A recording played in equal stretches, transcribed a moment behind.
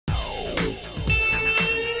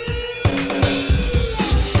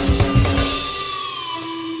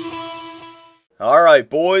Alright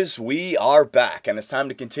boys, we are back and it's time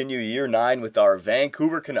to continue year 9 with our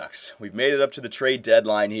Vancouver Canucks. We've made it up to the trade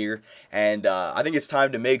deadline here and I think it's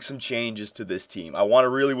time to make some changes to this team. I want to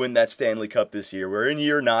really win that Stanley Cup this year. We're in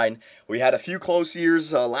year 9. We had a few close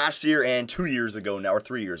years last year and 2 years ago now, or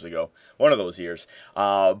 3 years ago. One of those years.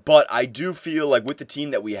 But I do feel like with the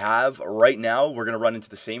team that we have right now, we're going to run into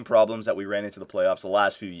the same problems that we ran into the playoffs the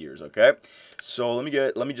last few years, okay? So let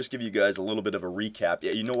me just give you guys a little bit of a recap.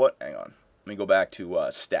 Yeah, you know what? Hang on. Let me go back to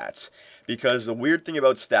stats, because the weird thing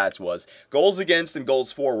about stats was goals against and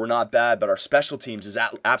goals for were not bad, but our special teams is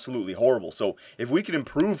absolutely horrible. So if we could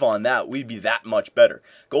improve on that, we'd be that much better.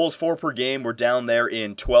 Goals for per game, we're down there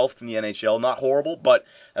in 12th in the NHL. Not horrible, but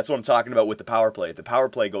that's what I'm talking about with the power play. If the power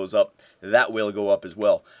play goes up, that will go up as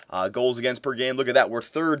well. Goals against per game, look at that. We're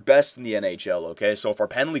 3rd best in the NHL, okay? So if our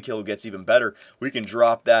penalty kill gets even better, we can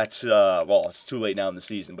drop that, well, it's too late now in the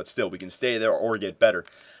season, but still, we can stay there or get better.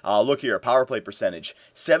 Look here, power play percentage,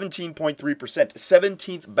 17.3%,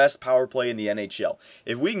 17th best power play in the NHL.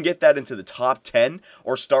 If we can get that into the top 10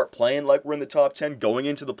 or start playing like we're in the top 10 going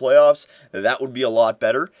into the playoffs, that would be a lot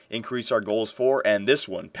better. Increase our goals for, and this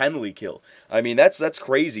one, penalty kill. I mean, that's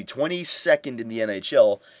crazy. 22nd in the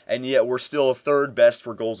NHL, and yet we're still 3rd best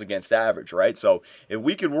for goals against average, right? So if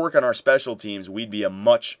we could work on our special teams, we'd be a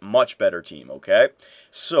much, much better team, okay?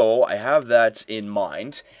 So I have that in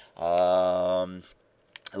mind.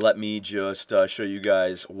 Let me just show you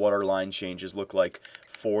guys what our line changes look like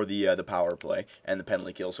for the power play and the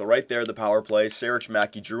penalty kill. So right there, the power play, Sarich,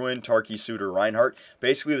 Mackey, Drouin, Tarkey, Suter, Reinhart.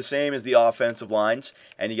 Basically the same as the offensive lines.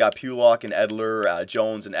 And you got Pulock and Edler,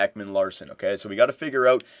 Jones, and Ekman Larson. Okay, so we got to figure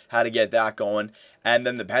out how to get that going. And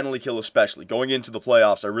then the penalty kill especially. Going into the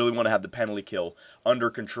playoffs, I really want to have the penalty kill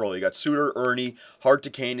under control. You got Suter, Ernie,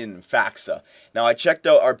 Hartikainen, and Faxa. Now, I checked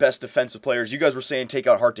out our best defensive players. You guys were saying take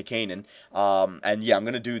out Hartikainen. And yeah, I'm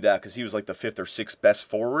going to do that because he was like the 5th or 6th best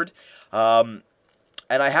forward.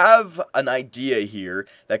 And I have an idea here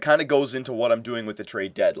that kind of goes into what I'm doing with the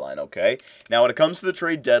trade deadline, okay? Now, when it comes to the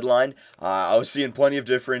trade deadline, I was seeing plenty of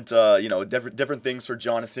different, different things for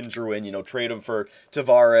Jonathan Drouin. Trade him for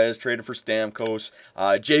Tavares, trade him for Stamkos.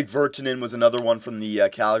 Jake Virtanen was another one from the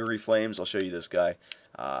Calgary Flames. I'll show you this guy.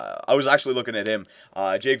 I was actually looking at him,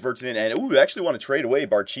 Jake Virtanen, and they actually want to trade away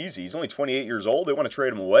Barchese. He's only 28 years old. They want to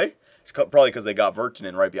trade him away? It's probably because they got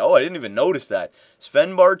Virtanen right behind. Oh, I didn't even notice that.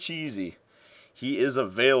 Sven Barchese. He is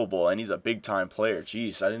available, and he's a big-time player.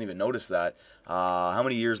 Jeez, I didn't even notice that. How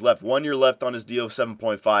many years left? 1 year left on his deal,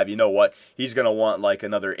 7.5. You know what? He's going to want like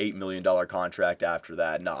another $8 million contract after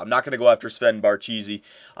that. No, I'm not going to go after Sven Barchese.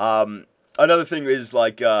 Another thing is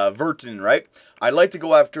like Virtanen, right? I'd like to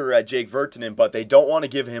go after Jake Virtanen, but they don't want to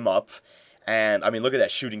give him up. And, I mean, look at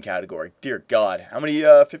that shooting category. Dear God. How many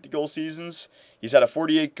 50-goal seasons? He's had a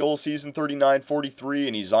 48-goal season, 39, 43,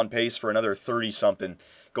 and he's on pace for another 30-something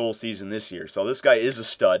goal season this year. So this guy is a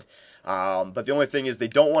stud. But the only thing is they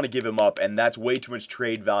don't want to give him up, and that's way too much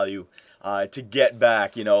trade value to get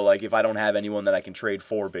back, like if I don't have anyone that I can trade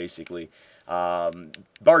for, basically.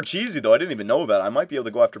 Barchese, though, I didn't even know that. I might be able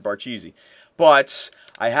to go after Barchese. But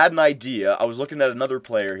I had an idea. I was looking at another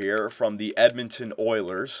player here from the Edmonton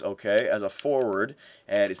Oilers, okay, as a forward.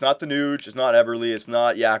 And it's not the Nuge, it's not Eberle, it's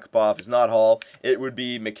not Yakupov, it's not Hall. It would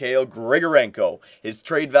be Mikhail Grigorenko. His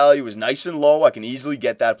trade value is nice and low. I can easily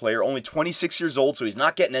get that player. Only 26 years old, so he's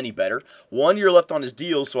not getting any better. 1 year left on his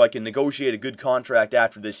deal, so I can negotiate a good contract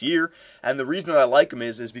after this year. And the reason that I like him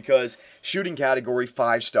is because shooting category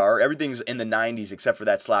 5-star. Everything's in the 90s except for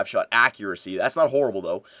that slap shot accuracy. That's not horrible,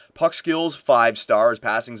 though. Puck skills, 5-star. His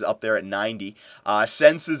passing's up there at 90.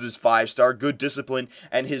 Senses is 5-star. Good discipline.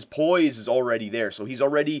 And his poise is already there. So he's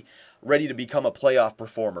already ready to become a playoff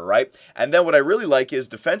performer, right? And then what I really like is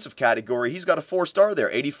defensive category. He's got a 4-star there,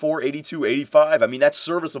 84, 82, 85. I mean, that's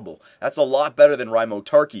serviceable. That's a lot better than Raimo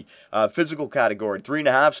Tarkey. Physical category,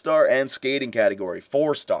 3.5-star, and skating category,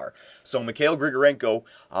 4-star. So Mikhail Grigorenko,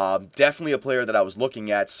 definitely a player that I was looking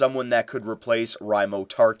at, someone that could replace Raimo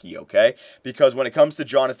Tarkey, okay? Because when it comes to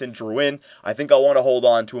Jonathan Drouin, I think I want to hold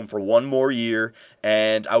on to him for 1 more year,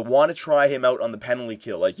 and I want to try him out on the penalty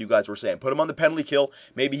kill, like you guys were saying. Put him on the penalty kill.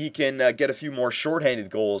 Maybe he can get a few more shorthanded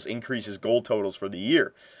goals, increase his goal totals for the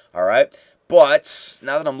year. All right? But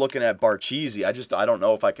now that I'm looking at Barchese, I don't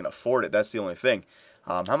know if I can afford it. That's the only thing.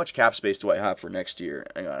 How much cap space do I have for next year?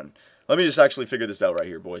 Hang on. Let me just actually figure this out right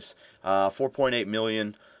here, boys. 4.8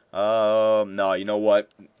 million. No, you know what?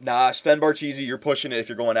 Nah, Sven Barchese, you're pushing it if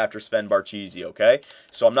you're going after Sven Barchese, okay?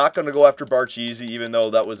 So I'm not going to go after Barchese, even though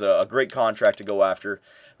that was a great contract to go after.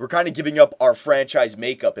 we're kind of giving up our franchise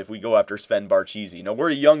makeup if we go after Sven Barchisi. You know, we're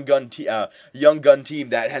a young gun team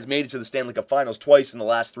that has made it to the Stanley Cup Finals twice in the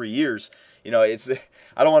last 3 years. You know,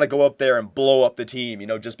 I don't want to go up there and blow up the team, you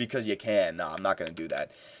know, just because you can. No, I'm not going to do that.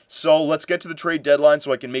 So let's get to the trade deadline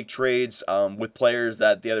so I can make trades with players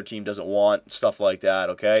that the other team doesn't want, stuff like that,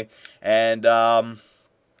 okay? And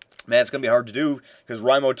man, it's going to be hard to do because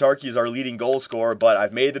Raimo Tarkki is our leading goal scorer, but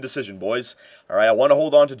I've made the decision, boys. All right, I want to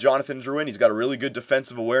hold on to Jonathan Drouin. He's got a really good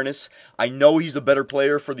defensive awareness. I know he's a better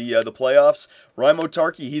player for the playoffs. Raimo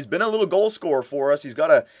Tarkki, he's been a little goal scorer for us.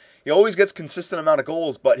 He always gets consistent amount of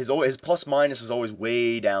goals, but his plus minus is always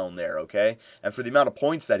way down there, okay? And for the amount of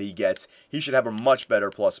points that he gets, he should have a much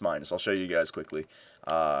better plus minus. I'll show you guys quickly.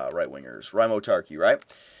 Right wingers, Raimo Tarkki, right?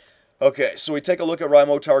 Okay, so we take a look at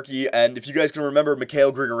Raimo Tarkki, and if you guys can remember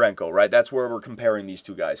Mikhail Grigorenko, right? That's where we're comparing these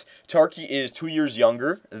two guys. Tarkki is 2 years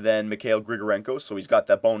younger than Mikhail Grigorenko, so he's got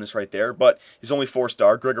that bonus right there, but he's only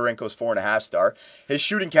 4-star. Grigorenko's 4.5-star. His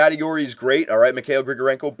shooting category is great, all right? Mikhail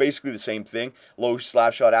Grigorenko, basically the same thing. Low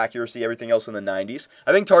slap shot accuracy, everything else in the 90s.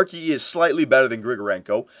 I think Tarkki is slightly better than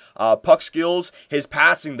Grigorenko. Puck skills, his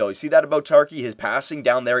passing, though. You see that about Tarkki? His passing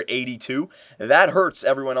down there at 82? That hurts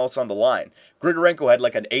everyone else on the line. Grigorenko had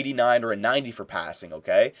like an 89 or a 90 for passing,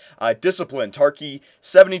 okay? Discipline, Tarkki,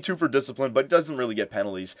 72 for discipline, but he doesn't really get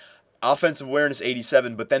penalties. Offensive awareness,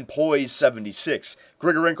 87, but then poise, 76.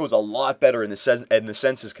 Grigorenko's a lot better in the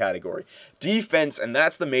census category. Defense, and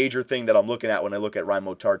that's the major thing that I'm looking at when I look at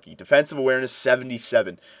Raimo Tarkki. Defensive awareness,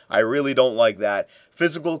 77. I really don't like that.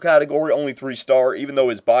 Physical category, only 3-star, even though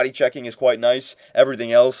his body checking is quite nice.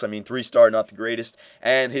 Everything else, I mean, 3-star, not the greatest.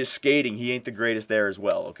 And his skating, he ain't the greatest there as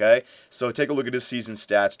well, okay? So take a look at his season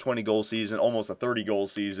stats. 20-goal season, almost a 30-goal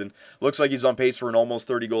season. Looks like he's on pace for an almost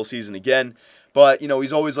 30-goal season again. But, you know,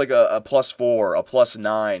 he's always like a +4, a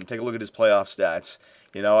 +9. Take a look at his playoff stats.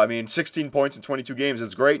 You know, I mean, 16 points in 22 games,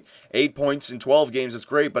 that's great. 8 points in 12 games, that's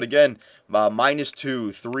great. But again,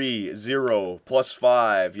 -2, 3, 0,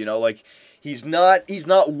 +5, you know, like, he's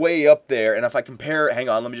not way up there. And if I compare, hang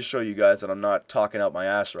on, let me just show you guys that I'm not talking out my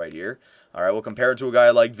ass right here. All right, we'll compare it to a guy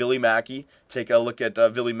like Ville Mackey. Take a look at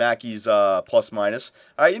Ville Mackey's plus minus.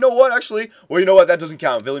 All right, you know what, actually? Well, you know what? That doesn't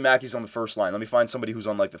count. Ville Mackey's on the first line. Let me find somebody who's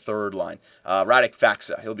on, like, the third line. Radek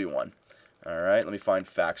Faksa, he'll be one. All right, let me find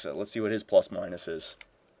Faksa. Let's see what his plus minus is.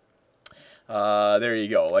 There you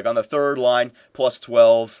go. Like, on the third line,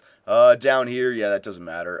 +12. Down here, yeah, that doesn't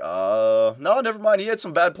matter. No, never mind. He had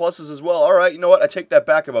some bad pluses as well. All right, you know what? I take that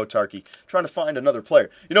back about Tarkki. Trying to find another player.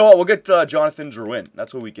 You know what? We'll get Jonathan Drouin.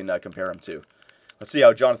 That's who we can compare him to. Let's see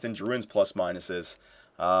how Jonathan Drouin's plus minus is.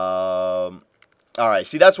 All right,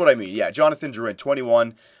 see, that's what I mean. Yeah, Jonathan Drouin,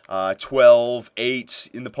 21, 12, 8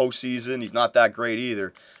 in the postseason. He's not that great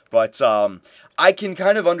either. But I can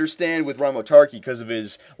kind of understand with Raimo Tarkki because of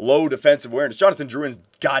his low defensive awareness. Jonathan Drouin's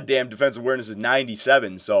goddamn defensive awareness is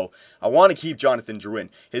 97, so I want to keep Jonathan Drouin.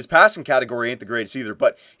 His passing category ain't the greatest either,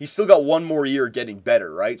 but he's still got one more year getting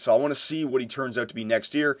better, right? So I want to see what he turns out to be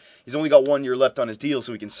next year. He's only got 1 year left on his deal,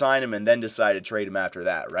 so we can sign him and then decide to trade him after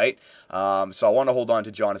that, right? So I want to hold on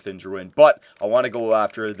to Jonathan Drouin, but I want to go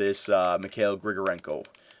after this Mikhail Grigorenko.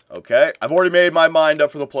 Okay, I've already made my mind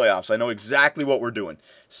up for the playoffs. I know exactly what we're doing.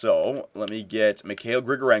 So, let me get Mikhail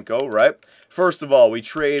Grigorenko, right? First of all, we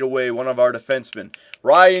trade away one of our defensemen,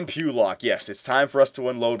 Ryan Pulock. Yes, it's time for us to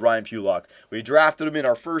unload Ryan Pulock. We drafted him in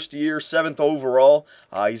our first year, 7th overall.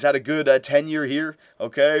 He's had a good tenure here,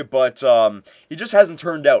 okay? But he just hasn't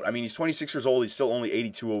turned out. I mean, he's 26 years old. He's still only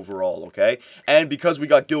 82 overall, okay? And because we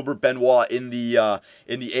got Gilbert Benoit in the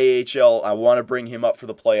AHL, I want to bring him up for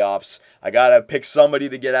the playoffs. I got to pick somebody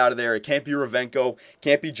to get out of there. It can't be Ravenko.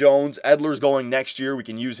 Can't be Jones. Edler's going next year. We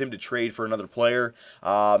can use him to trade for another player.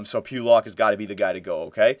 So Pulock has got to be the guy to go,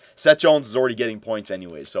 okay? Seth Jones is already getting points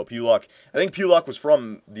anyways. So Pulock, I think Pulock was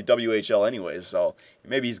from the WHL anyways, so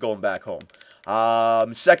maybe he's going back home.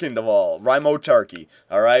 Second of all, Raimo Tarkki.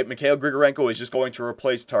 All right, Mikhail Grigorenko is just going to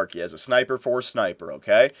replace Tarkki as a sniper for a sniper,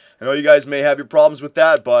 okay? I know you guys may have your problems with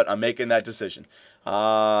that, but I'm making that decision.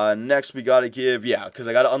 Next we gotta give, yeah, because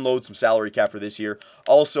I gotta unload some salary cap for this year.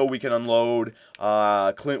 Also, we can unload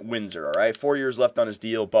Clint Windsor, all right? 4 years left on his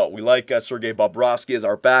deal, but we like Sergei Bobrovsky as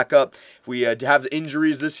our backup. If we have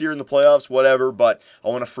injuries this year in the playoffs, whatever, but I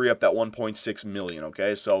want to free up that $1.6 million,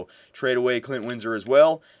 okay? So trade away Clint Windsor as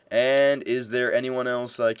well. And is there anyone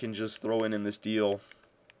else I can just throw in this deal?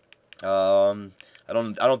 I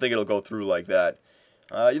don't think it'll go through like that.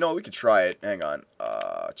 You know, we could try it. Hang on.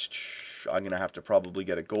 I'm going to have to probably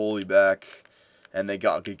get a goalie back. And they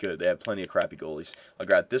got good. They have plenty of crappy goalies. I'll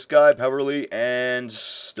grab this guy, Peverly, and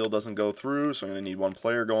still doesn't go through. So I'm going to need one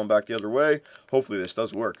player going back the other way. Hopefully this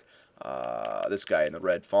does work. This guy in the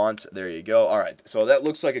red font. There you go. All right, so that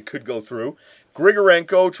looks like it could go through.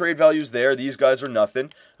 Grigorenko, trade values there. These guys are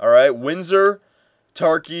nothing. All right, Windsor,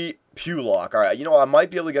 Tarky, Pulock. All right, you know, I might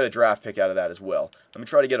be able to get a draft pick out of that as well. Let me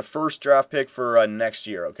try to get a first draft pick for next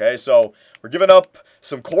year, okay? So we're giving up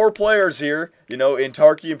some core players here, you know, in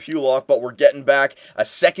Tarky and Pulock, but we're getting back a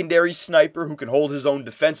secondary sniper who can hold his own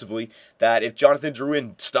defensively, that if Jonathan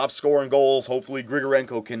Drouin stops scoring goals, hopefully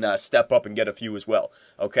Grigorenko can step up and get a few as well,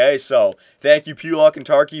 okay? So thank you, Pulock and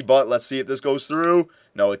Tarky, but let's see if this goes through.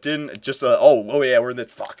 No, it didn't. Just, oh yeah, we're in the,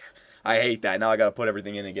 fuck. I hate that. Now I got to put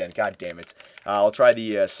everything in again. God damn it. I'll try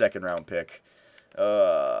the second round pick.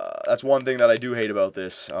 That's one thing that I do hate about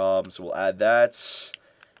this. So we'll add that.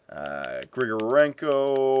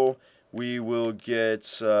 Grigorenko. We will get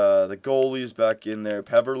the goalies back in there.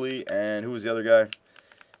 Peverly. And who was the other guy?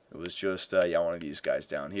 It was just, yeah, one of these guys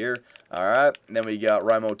down here. All right. And then we got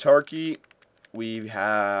Raimo Tarky. We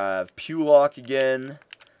have Pulock again.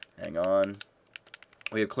 Hang on.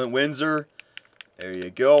 We have Clint Windsor. There you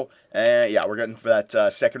go. And yeah, we're getting for that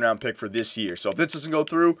second round pick for this year. So if this doesn't go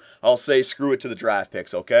through, I'll say screw it to the draft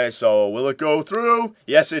picks, okay? So will it go through?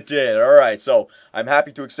 Yes, it did. All right, so I'm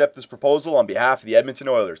happy to accept this proposal on behalf of the Edmonton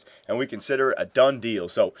Oilers, and we consider it a done deal.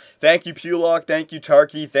 So thank you, Pulock. Thank you,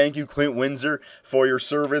 Tarky. Thank you, Clint Windsor, for your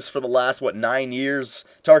service for the last, 9 years?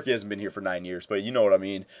 Tarky hasn't been here for 9 years, but you know what I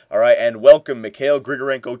mean. All right, and welcome Mikhail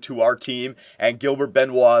Grigorenko to our team, and Gilbert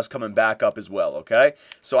Benoit is coming back up as well, okay?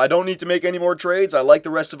 So I don't need to make any more trades. I like the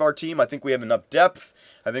rest of our team. I think we have enough depth.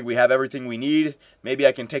 I think we have everything we need. Maybe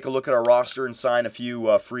I can take a look at our roster and sign a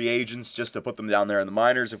few free agents just to put them down there in the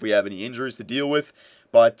minors if we have any injuries to deal with.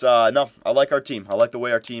 But, no, I like our team. I like the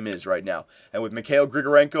way our team is right now. And with Mikhail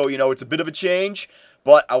Grigorenko, you know, it's a bit of a change,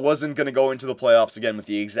 but I wasn't going to go into the playoffs again with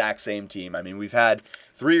the exact same team. I mean, we've had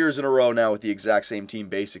 3 years in a row now with the exact same team,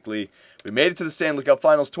 basically. We made it to the Stanley Cup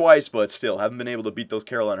Finals twice, but still haven't been able to beat those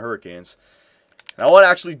Carolina Hurricanes. And I want to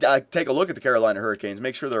actually take a look at the Carolina Hurricanes,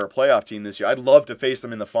 make sure they're a playoff team this year. I'd love to face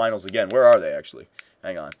them in the finals again. Where are they, actually?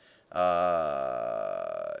 Hang on.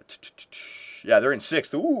 Yeah, they're in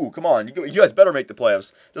 6th. Ooh, come on. You guys better make the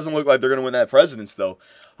playoffs. Doesn't look like they're going to win that Presidents, though.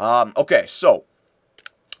 Okay, so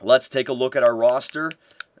let's take a look at our roster.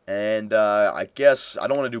 And I guess I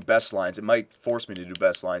don't want to do best lines. It might force me to do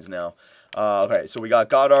best lines now. Okay, so we got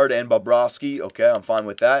Goddard and Bobrovsky. Okay, I'm fine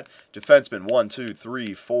with that. Defensemen, 1, 2,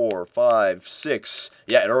 3, 4, 5, 6.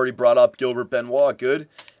 Yeah, it already brought up Gilbert Benoit. Good.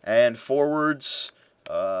 And forwards,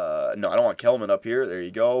 no, I don't want Kelman up here. There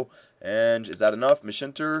you go. And is that enough?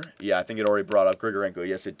 Mishinter? Yeah, I think it already brought up Grigorenko.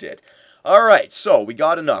 Yes, it did. All right, so we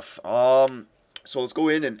got enough. So let's go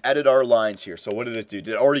in and edit our lines here. So what did it do?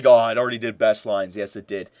 Did it already go? It already did best lines. Yes, it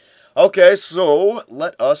did. Okay, so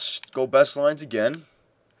let us go best lines again.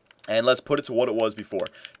 And let's put it to what it was before.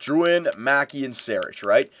 Drouin, Mackey, and Sarich,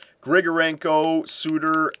 right? Grigorenko,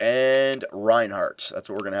 Suter, and Reinhart. That's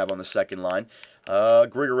what we're going to have on the second line.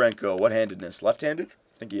 Grigorenko, what handedness? Left-handed?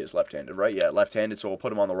 I think he is left-handed, right? Yeah, left-handed, so we'll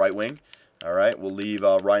put him on the right wing. All right, we'll leave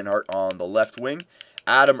Reinhart on the left wing.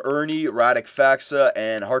 Adam Ernie, Radek Faksa,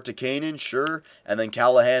 and Hartikainen, sure. And then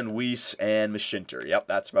Callahan, Weiss, and Mishinter. Yep,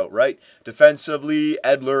 that's about right. Defensively,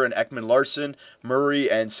 Edler and Ekman Larson, Murray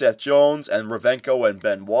and Seth Jones, and Ravenko and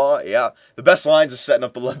Benoit. Yeah, the best lines is setting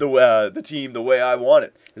up the team the way I want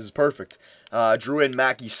it. This is perfect. Drouin,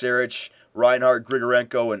 Mackey, Sarich, Reinhart,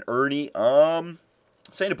 Grigorenko, and Ernie.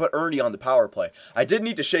 Saying to put Ernie on the power play. I did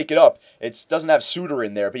need to shake it up. It doesn't have Suter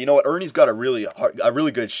in there, but you know what? Ernie's got a really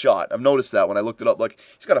good shot. I've noticed that when I looked it up. Like,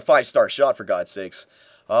 he's got a 5-star shot, for God's sakes.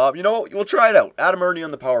 You know what? We'll try it out. Adam Ernie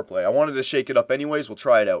on the power play. I wanted to shake it up anyways. We'll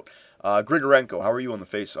try it out. Grigorenko, how are you on the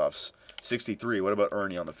faceoffs? 63. What about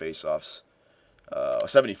Ernie on the faceoffs?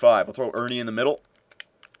 75. We'll throw Ernie in the middle.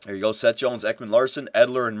 There you go. Seth Jones, Ekman Larson,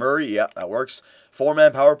 Edler, and Murray. Yeah, that works.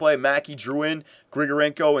 4-man power play. Mackey, Drouin,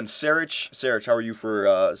 Grigorenko, and Sarich. Sarich, how are you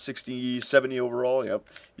for 60, 70 overall? Yep.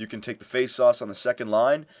 You can take the face-offs on the second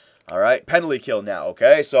line. All right. Penalty kill now,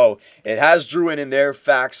 okay? So it has Drouin in there,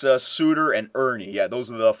 Faksa, Suter, and Ernie. Yeah, those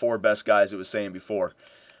are the 4 best guys it was saying before.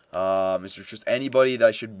 Is there just anybody that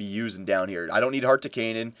I should be using down here? I don't need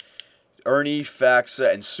Hartikainen. Ernie,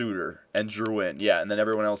 Faksa, and Suter, and Drouin. Yeah, and then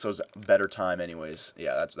everyone else has better time anyways.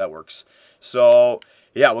 Yeah, that works. So,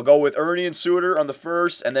 yeah, we'll go with Ernie and Suter on the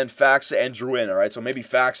first, and then Faksa and Drouin, all right? So maybe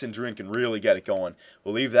Faksa and Drouin can really get it going.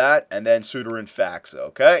 We'll leave that, and then Suter and Faksa,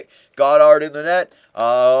 okay? Goddard in the net.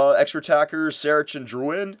 Extra attackers, Sarich and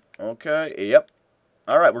Drouin. Okay, yep.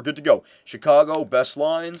 All right, we're good to go. Chicago, best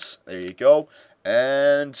lines. There you go.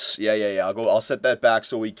 And yeah. I'll set that back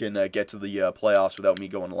so we can get to the playoffs without me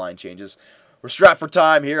going to line changes. we're strapped for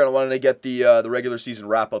time here, and I wanted to get the regular season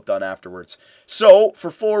wrap-up done afterwards. So,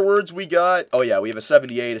 for forwards, we got, we have a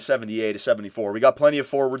 78, a 78, a 74. We got plenty of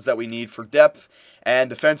forwards that we need for depth, and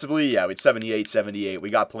defensively, we had 78, 78. We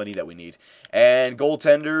got plenty that we need. And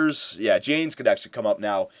goaltenders, Janes could actually come up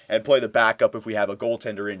now and play the backup if we have a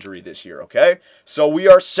goaltender injury this year, okay? So, we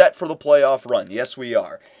are set for the playoff run. Yes, we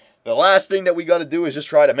are. The last thing that we got to do is just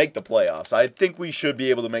try to make the playoffs. I think we should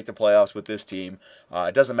be able to make the playoffs with this team.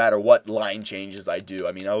 It doesn't matter what line changes I do.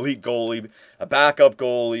 I mean, an elite goalie, a backup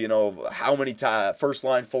goalie, how many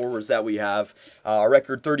first-line forwards that we have. Our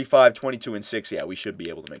record 35, 22, and 6. Yeah, we should be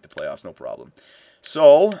able to make the playoffs, no problem.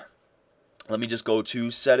 So, let me just go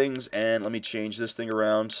to settings, and let me change this thing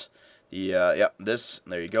around. There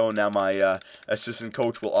you go. Now my assistant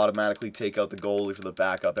coach will automatically take out the goalie for the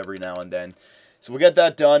backup every now and then. So we'll get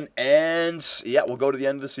that done, and we'll go to the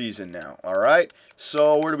end of the season now. All right.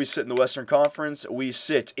 So where do we sit in the Western Conference? We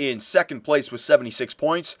sit in second place with 76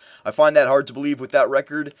 points. I find that hard to believe with that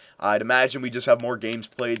record. I'd imagine we just have more games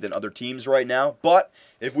played than other teams right now. But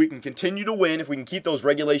if we can continue to win, if we can keep those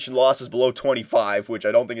regulation losses below 25, which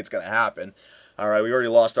I don't think it's going to happen. All right, we already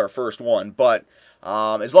lost our first one, but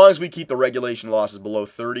as long as we keep the regulation losses below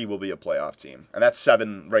 30, we'll be a playoff team. And that's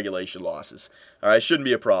 7 regulation losses. All right, shouldn't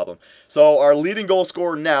be a problem. So our leading goal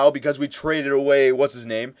scorer now, because we traded away, what's his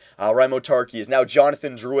name? Raimo Tarkki, is now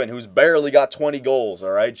Jonathan Drouin, who's barely got 20 goals,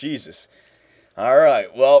 all right? Jesus. All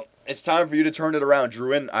right, well, it's time for you to turn it around,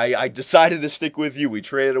 Drouin. I decided to stick with you. We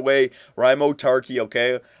traded away Raimo Tarkki,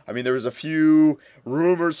 okay? I mean, there was a few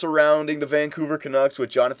rumors surrounding the Vancouver Canucks with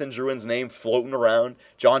Jonathan Drouin's name floating around.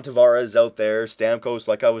 John Tavares out there, Stamkos,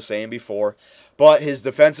 like I was saying before. But his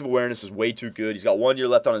defensive awareness is way too good. He's got 1 year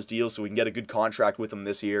left on his deal, so we can get a good contract with him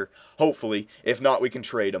this year, hopefully. If not, we can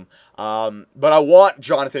trade him. But I want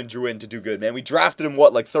Jonathan Drouin to do good, man. We drafted him,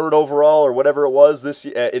 like 3rd overall or whatever it was this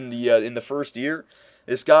in the first year.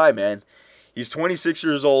 This guy, man, he's 26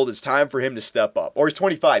 years old. It's time for him to step up. Or he's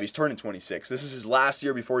 25. He's turning 26. This is his last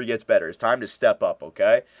year before he gets better. It's time to step up,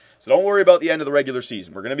 okay? So don't worry about the end of the regular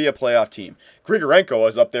season. We're going to be a playoff team. Grigorenko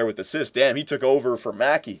was up there with assists. Damn, he took over for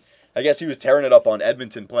Mackey. I guess he was tearing it up on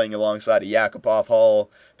Edmonton playing alongside of Yakupov, Hall,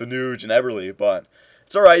 the Nuge, and Everly. But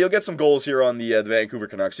it's all right. You'll get some goals here on the Vancouver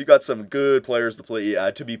Canucks. You got some good players to play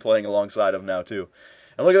to be playing alongside of now, too.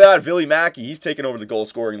 And look at that. Billy Mackey, he's taken over the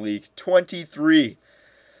goal-scoring league. 23.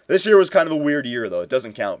 This year was kind of a weird year, though. It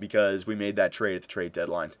doesn't count because we made that trade at the trade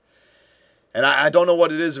deadline. And I don't know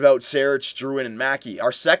what it is about Sarich, Drouin, and Mackey.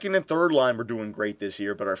 Our second and third line were doing great this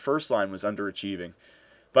year, but our first line was underachieving.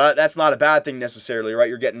 But that's not a bad thing necessarily, right?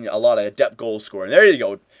 You're getting a lot of depth goal scoring. There you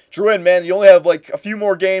go. Drouin, man, you only have like a few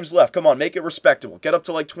more games left. Come on, make it respectable. Get up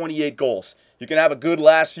to like 28 goals. You can have a good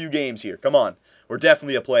last few games here. Come on. We're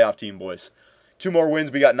definitely a playoff team, boys. 2 more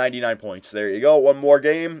wins, we got 99 points. There you go. 1 more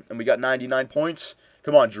game, and we got 99 points.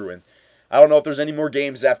 Come on, Drouin. I don't know if there's any more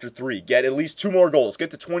games after 3. Get at least 2 more goals. Get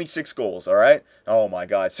to 26 goals, all right? Oh, my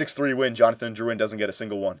God. 6-3 win. Jonathan Drouin doesn't get a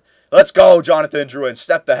single one. Let's go, Jonathan Drouin.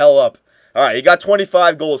 Step the hell up. All right, he got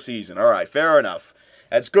 25-goal season. All right, fair enough.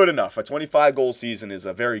 That's good enough. A 25-goal season is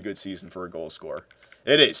a very good season for a goal scorer.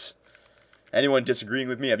 It is. Anyone disagreeing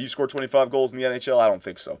with me? Have you scored 25 goals in the NHL? I don't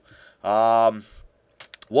think so.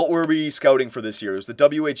 What were we scouting for this year? It was the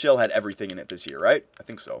WHL had everything in it this year, right? I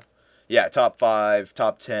think so. Yeah, top 5,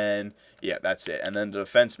 top 10. Yeah, that's it. And then the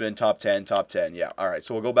defenseman, top 10, top 10. Yeah, all right.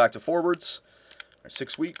 So we'll go back to forwards.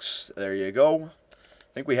 6 weeks. There you go.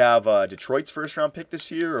 I think we have Detroit's first-round pick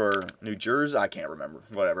this year or New Jersey. I can't remember.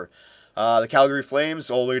 Whatever. The Calgary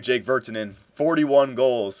Flames. Oh, look at Jake Virtanen. 41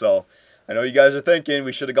 goals. So I know you guys are thinking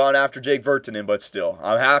we should have gone after Jake Virtanen, but still,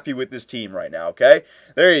 I'm happy with this team right now, okay?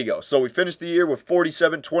 There you go. So we finished the year with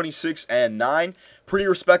 47, 26, and 9. Pretty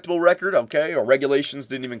respectable record, okay? Our regulations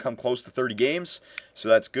didn't even come close to 30 games, so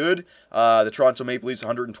that's good. The Toronto Maple Leafs,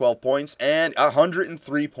 112 points and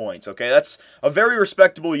 103 points, okay? That's a very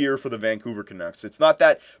respectable year for the Vancouver Canucks. It's not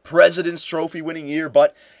that President's Trophy winning year,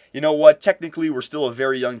 but you know what? Technically, we're still a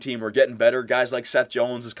very young team. We're getting better. Guys like Seth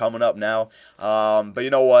Jones is coming up now. But you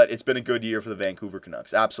know what? It's been a good year for the Vancouver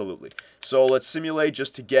Canucks. Absolutely. So let's simulate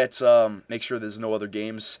just to get make sure there's no other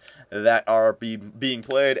games that are being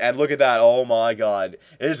played. And look at that. Oh, my God.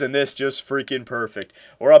 Isn't this just freaking perfect?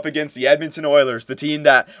 We're up against the Edmonton Oilers, the team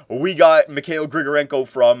that we got Mikhail Grigorenko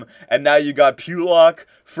from. And now you got Pulock,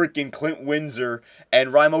 freaking Clint Windsor, and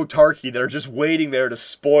Raimo Tarkki that are just waiting there to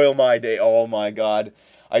spoil my day. Oh, my God.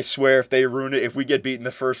 I swear if they ruin it, if we get beaten the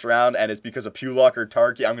first round and it's because of Pulock or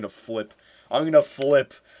Tarkki, I'm going to flip. I'm going to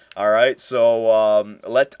flip. All right, so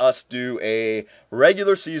let us do a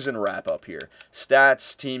regular season wrap-up here.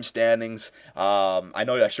 Stats, team standings. I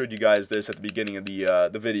know I showed you guys this at the beginning of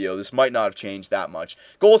the video. This might not have changed that much.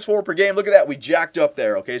 Goals for per game, look at that. We jacked up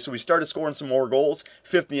there, okay? So we started scoring some more goals.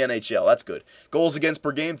 5th in the NHL, that's good. Goals against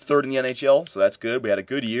per game, 3rd in the NHL, so that's good. We had a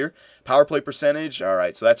good year. Power play percentage, all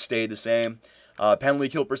right, so that stayed the same. Penalty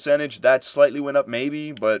kill percentage, that slightly went up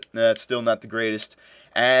maybe, but it's still not the greatest.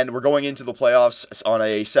 And we're going into the playoffs on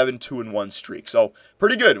a 7-2-1 streak. So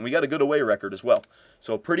pretty good, and we got a good away record as well.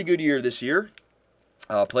 So pretty good year this year.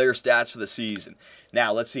 Player stats for the season.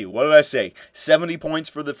 Now, let's see. What did I say? 70 points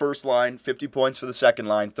for the first line, 50 points for the second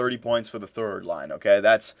line, 30 points for the third line. Okay,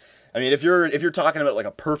 that's... I mean, if you're talking about like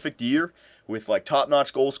a perfect year with like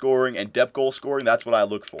top-notch goal scoring and depth goal scoring, that's what I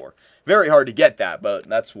look for. Very hard to get that, but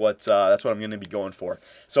that's what I'm going to be going for.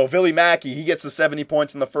 So Billy Mackey, he gets the 70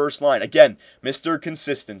 points in the first line. Again, Mr.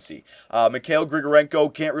 Consistency. Mikhail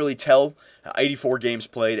Grigorenko, can't really tell. 84 games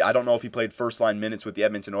played. I don't know if he played first-line minutes with the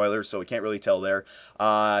Edmonton Oilers, so we can't really tell there.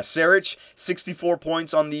 Sarich, 64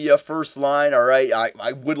 points on the first line. All right,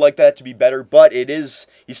 I would like that to be better, but he's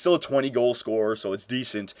still a 20-goal scorer, so it's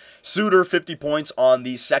decent. Suter, 50 points on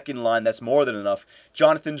the second line. That's more than enough.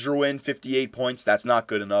 Jonathan Drouin, 58 points. That's not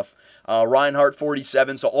good enough. Reinhart,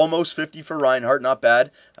 47, so almost 50 for Reinhart. Not bad.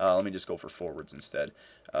 Let me just go for forwards instead.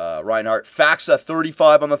 Reinhart. Faxa,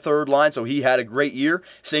 35 on the third line, so he had a great year.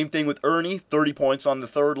 Same thing with Ernie, 30 points on the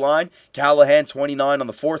third line. Callahan, 29 on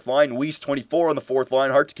the fourth line. Weiss, 24 on the fourth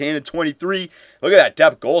line. Hartikainen, 23. Look at that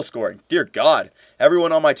depth goal scoring. Dear God.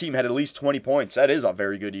 Everyone on my team had at least 20 points. That is a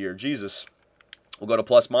very good year. Jesus. We'll go to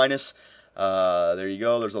plus minus. There you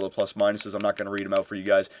go. There's all the plus minuses. I'm not going to read them out for you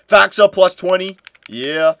guys. Faxa, plus 20.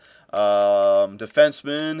 Yeah.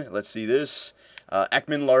 Defenseman. Let's see this.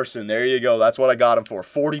 Ekman Larson, there you go. That's what I got him for.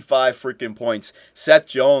 45 freaking points. Seth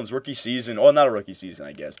Jones, rookie season. Oh, not a rookie season,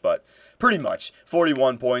 I guess, but pretty much.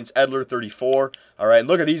 41 points. Edler, 34. All right,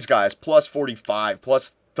 look at these guys. Plus 45,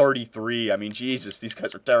 plus 33. I mean, Jesus, these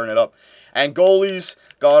guys are tearing it up. And goalies,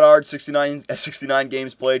 Goddard, 69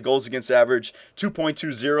 games played. Goals against average,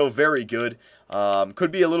 2.20. Very good.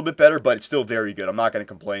 Could be a little bit better, but it's still very good. I'm not going to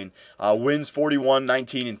complain. Wins 41,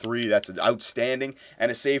 19, and 3. That's outstanding. And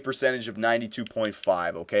a save percentage of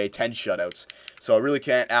 92.5, okay? 10 shutouts. So I really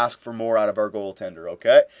can't ask for more out of our goaltender,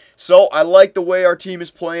 okay? So I like the way our team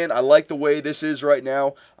is playing. I like the way this is right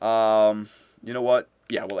now. You know what?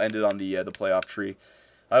 Yeah, we'll end it on the playoff tree.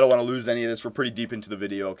 I don't want to lose any of this. We're pretty deep into the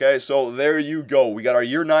video, okay? So there you go. We got our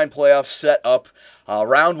Year 9 playoffs set up.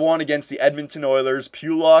 Round 1 against the Edmonton Oilers.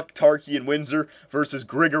 Pulock, Tarky, and Windsor versus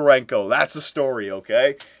Grigorenko. That's the story,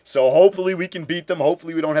 okay? So hopefully we can beat them.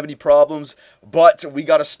 Hopefully we don't have any problems. But we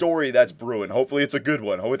got a story that's brewing. Hopefully it's a good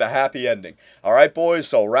one with a happy ending. All right, boys?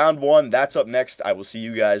 So round 1, that's up next. I will see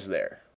you guys there.